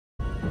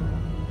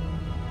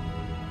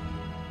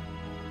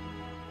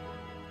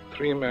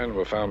3 men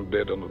were found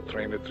dead on the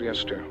train at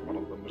Trieste. One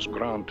of them was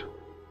Grant.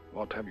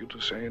 What have you to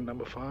say in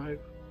number 5?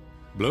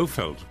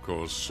 Blofeld, of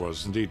course,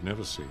 was indeed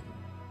never seen.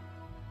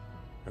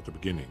 At the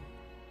beginning,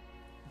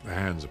 the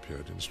hands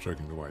appeared in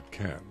stroking the white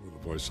cat with the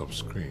voice off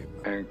screen.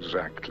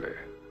 Exactly.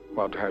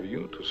 What have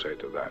you to say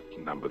to that,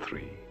 number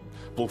 3?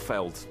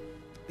 Blofeld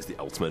is the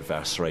ultimate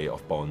adversary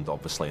of Bond,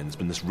 obviously, and there's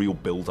been this real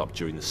build-up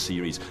during the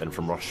series, and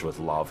from Russia with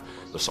Love,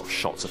 there's sort of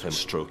shots of him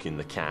stroking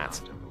the cat.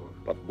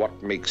 But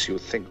what makes you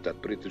think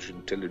that British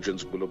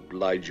intelligence will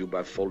oblige you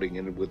by falling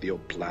in with your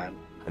plan?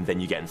 And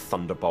then you get in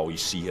Thunderball, you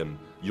see him,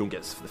 you don't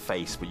get the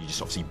face, but you just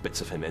sort of see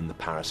bits of him in the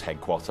Paris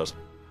headquarters.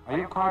 Are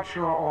you quite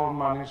sure all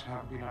monies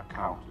have been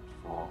accounted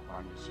for by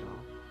yourself?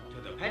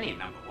 To the penny,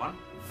 number 1.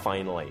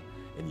 Finally,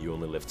 in You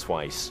Only Live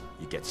Twice,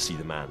 you get to see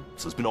the man.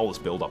 So there's been all this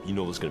build-up, you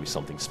know there's going to be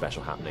something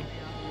special happening.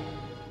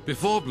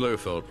 Before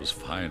Blofeld was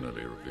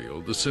finally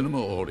revealed, the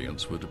cinema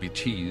audience were to be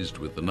teased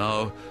with the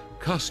now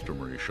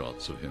customary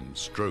shots of him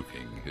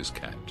stroking his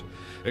cat.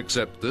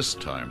 Except this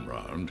time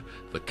round,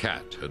 the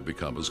cat had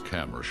become as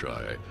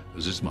camera-shy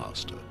as his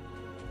master.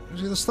 You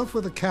see, the stuff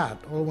with the cat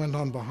all went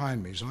on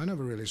behind me, so I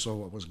never really saw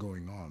what was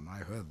going on.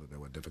 I heard that there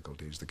were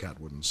difficulties. The cat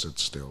wouldn't sit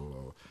still,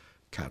 or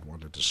cat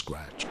wanted to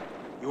scratch.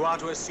 You are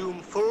to assume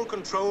full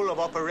control of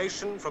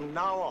operation from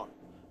now on.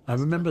 I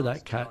remember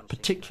that cat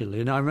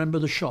particularly, and I remember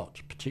the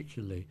shot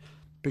particularly,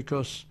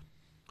 because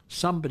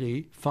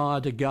somebody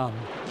fired a gun,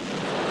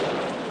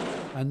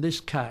 and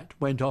this cat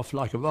went off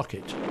like a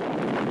rocket.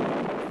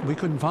 We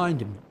couldn't find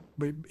him.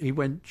 He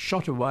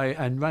shot away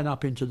and ran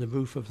up into the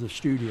roof of the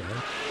studio.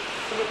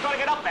 We've got to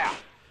get up there.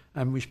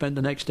 And we spent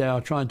the next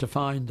hour trying to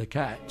find the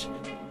cat.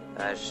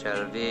 I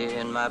shall be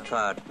in my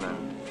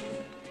apartment.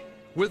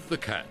 With the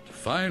cat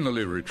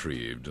finally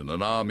retrieved and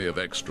an army of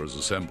extras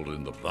assembled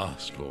in the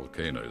vast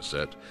volcano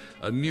set,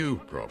 a new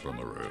problem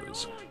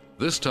arose.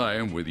 This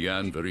time with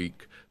Jan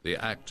Verriek, the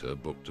actor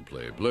booked to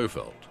play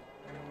Blofeld.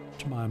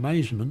 To my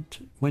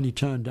amazement, when he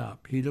turned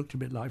up, he looked a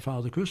bit like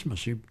Father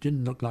Christmas. He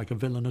didn't look like a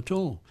villain at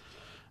all.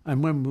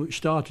 And when we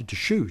started to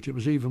shoot, it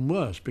was even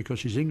worse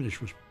because his English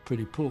was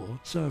pretty poor.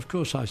 So, of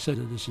course, I said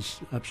that this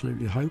is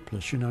absolutely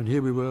hopeless, and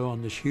here we were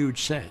on this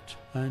huge set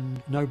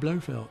and no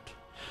Blofeld.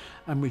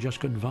 And we just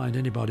couldn't find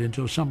anybody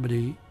until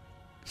somebody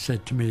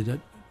said to me that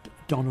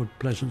Donald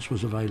Pleasence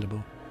was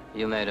available.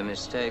 You made a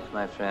mistake,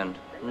 my friend.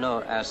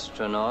 No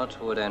astronaut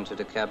would enter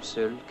the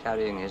capsule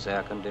carrying his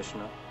air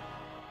conditioner.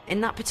 In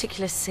that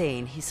particular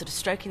scene, he's sort of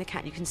stroking the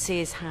cat, and you can see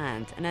his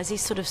hand, and as he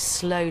sort of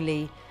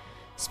slowly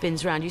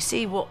spins around, you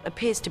see what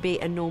appears to be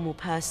a normal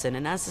person,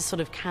 and as the sort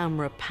of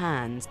camera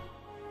pans...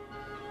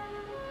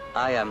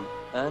 I am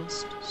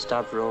Ernst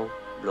Stavro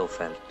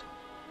Blofeld.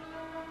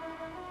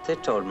 They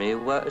told me you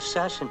were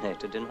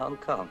assassinated in Hong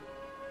Kong.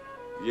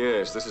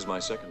 Yes, this is my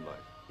second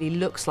life. He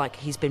looks like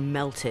he's been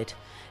melted.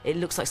 It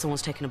looks like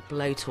someone's taken a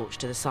blowtorch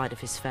to the side of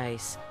his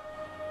face.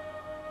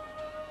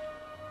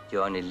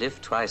 You only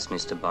live twice,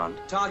 Mr. Bond.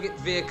 Target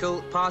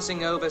vehicle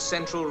passing over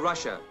central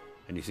Russia.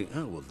 And you think,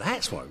 oh, well,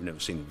 that's why we've never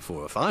seen it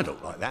before. If I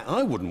looked like that,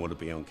 I wouldn't want to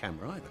be on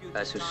camera either.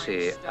 As you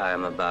see, I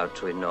am about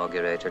to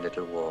inaugurate a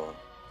little war.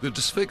 The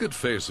disfigured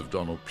face of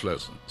Donald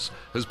Pleasence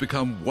has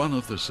become one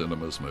of the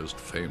cinema's most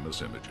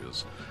famous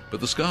images, but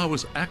the scar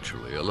was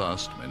actually a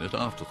last-minute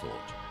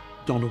afterthought.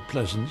 Donald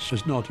Pleasence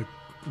is not a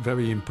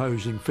very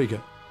imposing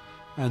figure,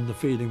 and the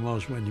feeling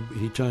was when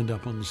he turned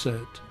up on the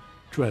set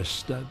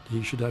dressed that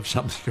he should have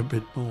something a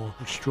bit more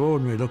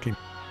extraordinary looking.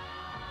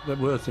 There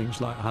were things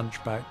like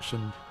hunchbacks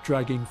and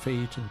dragging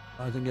feet, and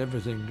I think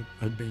everything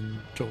had been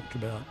talked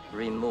about.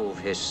 Remove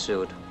his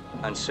suit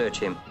and search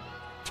him.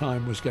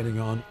 Time was getting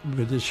on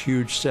with this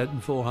huge set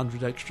and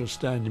 400 extras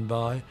standing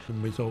by,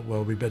 and we thought,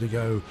 well, we better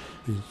go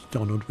with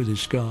Donald with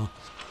his scar.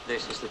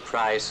 This is the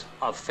price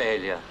of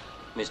failure,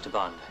 Mr.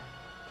 Bond.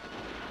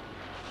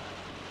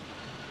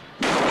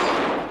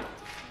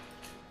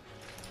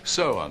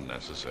 So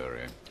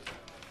unnecessary.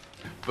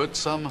 But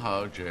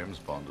somehow James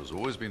Bond has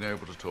always been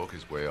able to talk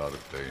his way out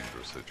of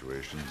dangerous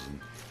situations and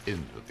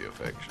into the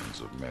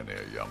affections of many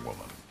a young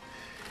woman.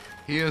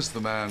 He is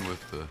the man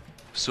with the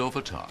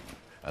silver tongue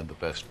and the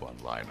best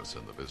one-liners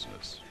in the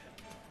business.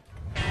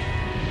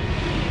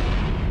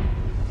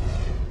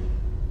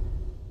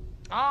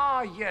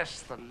 Ah,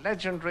 yes, the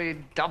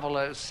legendary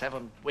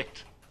 007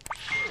 wit.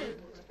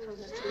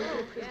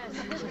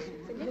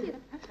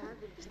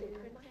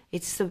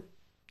 It's the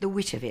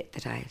wit of it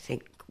that I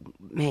think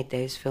made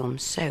those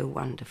films so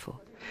wonderful.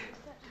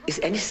 Is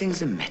anything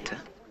the matter,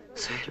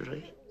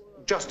 surgery?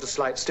 Just a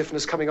slight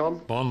stiffness coming on.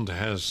 Bond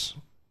has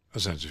a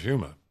sense of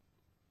humour.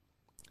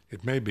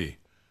 It may be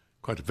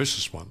quite a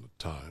vicious one at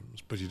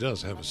times, but he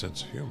does have a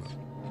sense of humour.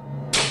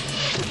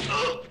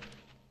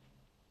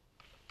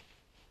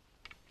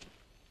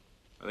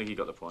 I think you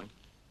got the point.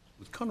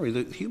 With Connery,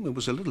 the humour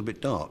was a little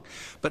bit dark,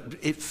 but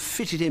it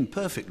fitted in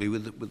perfectly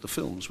with the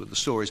films, with the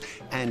stories,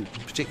 and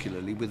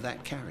particularly with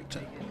that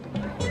character.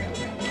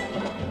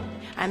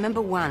 I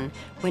remember one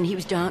when he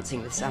was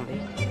dancing with somebody.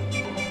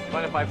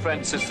 One of my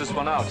friends sits this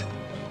one out.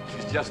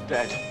 She's just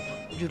dead.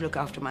 you look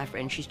after my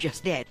friend? She's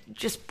just dead.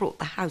 Just brought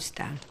the house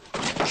down.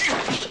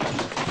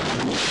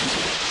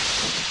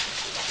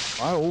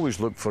 I always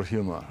look for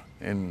humour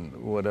in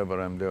whatever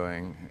I'm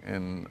doing,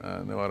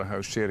 no matter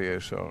how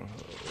serious or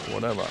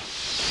whatever.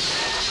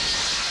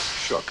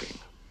 Shocking.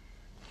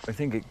 I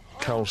think it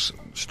tells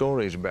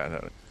stories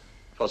better.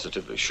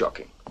 Positively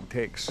shocking. It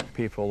takes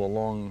people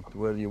along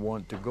where you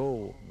want to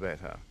go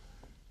better.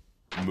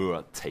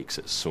 Moore takes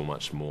it so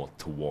much more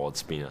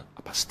towards being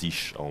a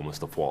pastiche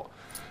almost of what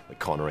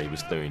Connery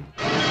was doing.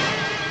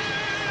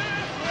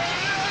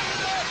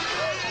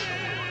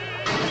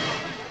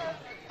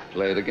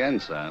 Play it again,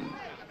 Sam.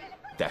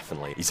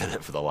 Definitely, he's in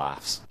it for the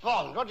laughs.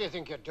 Bond, what do you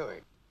think you're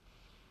doing?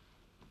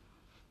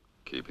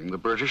 Keeping the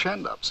British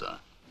end up, sir.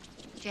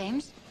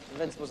 James?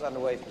 Invincible's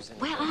underway for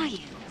Singapore. Where are you?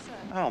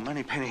 Oh,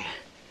 Moneypenny.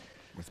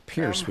 With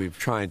Pierce, we've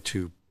tried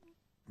to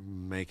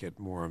make it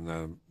more of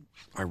the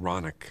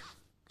ironic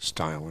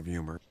style of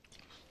humor.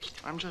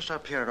 I'm just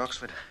up here at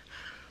Oxford,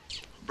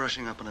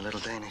 brushing up on a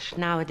little Danish.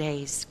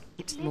 Nowadays,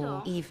 it's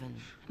more even.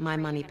 My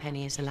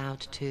Moneypenny is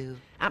allowed to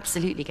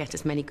absolutely get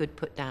as many good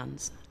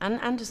put-downs and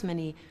as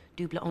many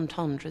double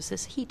entendres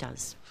as he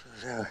does.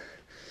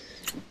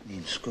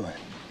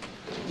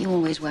 You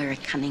always were a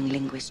cunning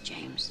linguist,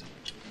 James.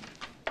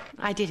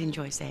 I did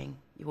enjoy saying,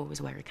 you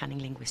always were a cunning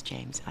linguist,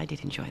 James. I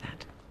did enjoy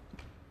that.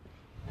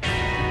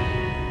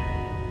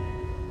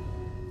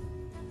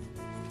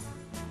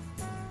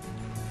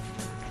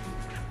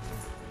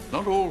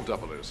 Not all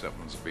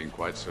 007s have been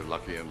quite so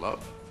lucky in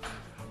love.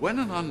 When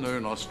an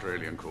unknown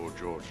Australian called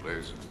George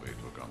Lazenby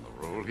took on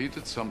the role, he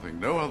did something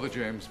no other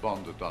James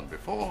Bond had done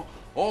before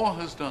or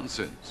has done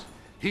since.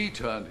 He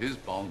turned his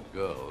Bond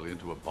girl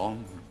into a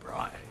Bond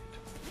bride.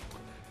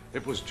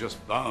 It was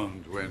just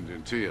bound to end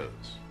in tears.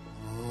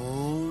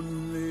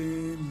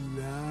 Only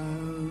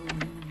love.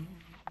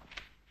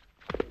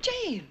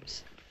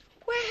 James,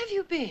 where have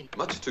you been?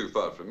 Much too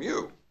far from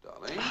you,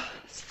 darling.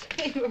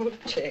 Same old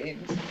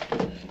James.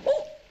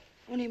 Oh,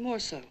 only more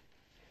so.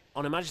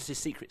 On Her Majesty's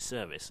Secret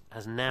Service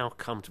has now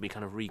come to be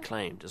kind of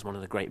reclaimed as one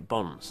of the great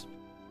Bonds.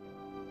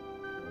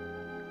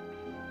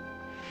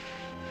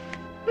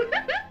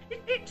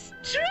 It's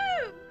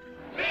true!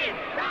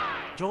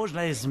 George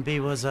Lazenby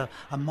was a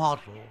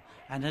model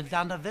and had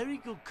done a very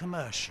good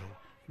commercial,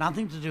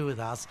 nothing to do with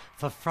us,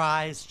 for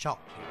Fry's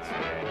Chocolates.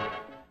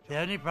 The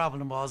only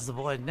problem was the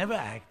boy had never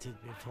acted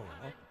before.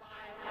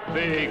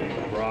 Big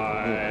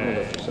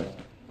Fry.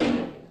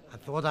 I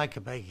thought I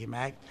could make him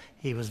act.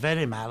 He was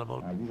very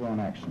malleable. You go on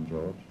action,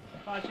 George.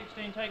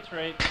 5:16, take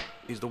 3.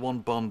 He's the one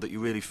Bond that you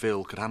really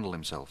feel could handle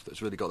himself,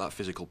 that's really got that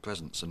physical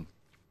presence, and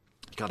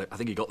I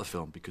think he got the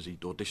film because he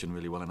auditioned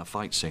really well in a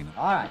fight scene.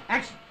 All right,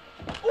 action!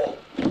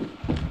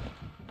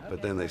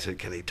 But then they said,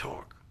 can he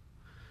talk?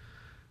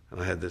 And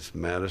I had this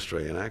mad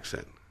Australian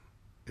accent.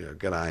 You know,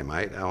 g'day,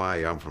 mate, how are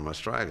you? I'm from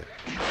Australia.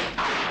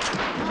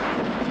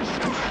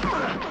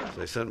 So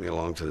they sent me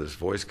along to this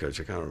voice coach,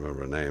 I can't remember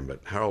her name, but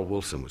Harold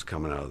Wilson was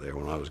coming out of there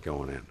when I was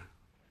going in.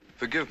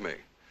 Forgive me.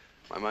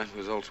 My mind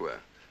was elsewhere.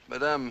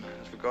 Madame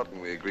has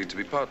forgotten we agreed to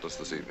be partners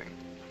this evening.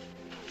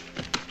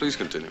 Please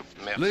continue.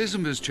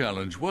 Lazenby's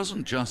challenge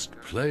wasn't just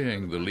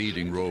playing the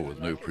leading role with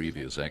no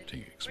previous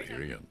acting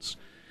experience.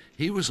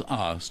 He was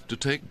asked to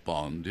take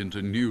Bond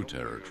into new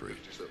territory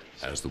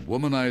as the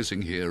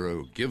womanizing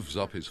hero gives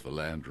up his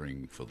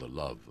philandering for the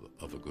love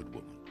of a good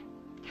woman.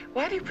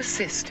 Why do you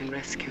persist in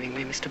rescuing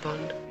me, Mr.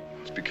 Bond?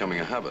 It's becoming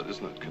a habit,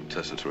 isn't it,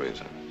 Contessa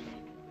Teresa?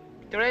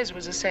 Therese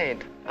was a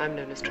saint. I'm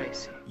known as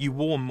Tracy. You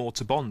warm more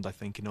to Bond, I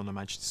think, in On Her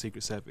Majesty's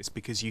Secret Service,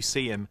 because you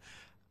see him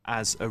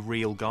as a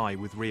real guy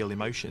with real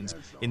emotions.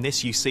 In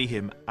this, you see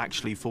him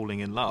actually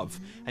falling in love,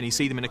 and you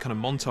see them in a kind of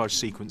montage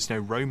sequence,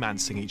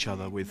 romancing each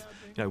other with,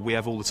 We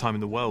Have All the Time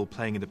in the World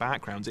playing in the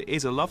background. It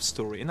is a love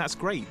story, and that's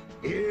great.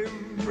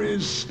 Every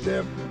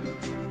step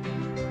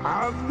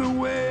of the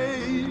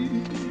way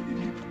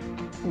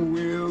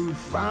we'll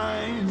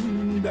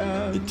find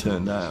out. It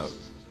turned out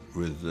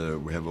with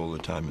We Have All the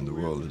Time in the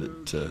World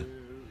that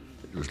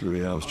it was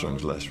Louis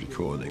Armstrong's last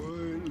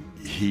recording.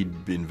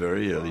 He'd been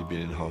very ill, he'd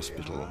been in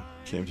hospital,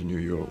 came to New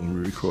York and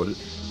we recorded.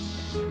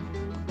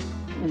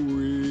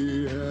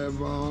 We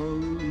have all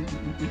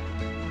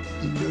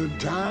the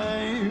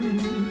time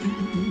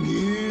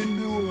in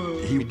the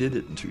world. He did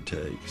it in 2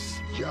 takes.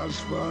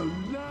 Just for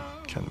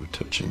love. Kind of a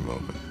touching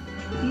moment.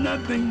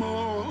 Nothing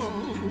more,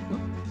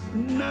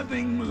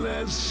 nothing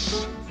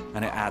less.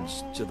 And it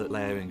adds to the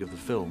layering of the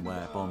film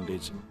where Bond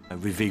is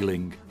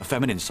revealing a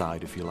feminine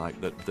side, if you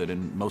like, that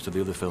in most of the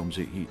other films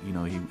he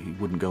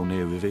wouldn't go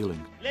near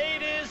revealing.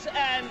 Ladies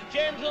and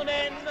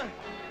gentlemen,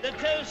 the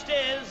toast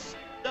is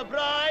the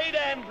bride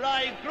and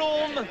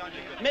bridegroom,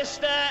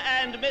 Mr.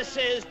 and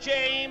Mrs.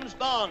 James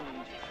Bond.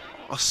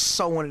 I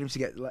so wanted him to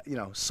get,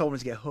 so wanted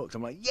to get hooked.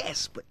 I'm like,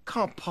 yes, but it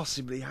can't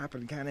possibly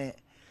happen, can it?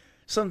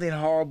 Something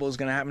horrible is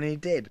going to happen, and he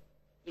did.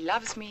 He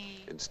loves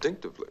me.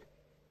 Instinctively.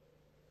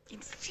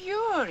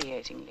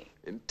 Infuriatingly.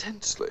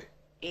 Intensely.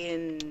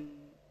 In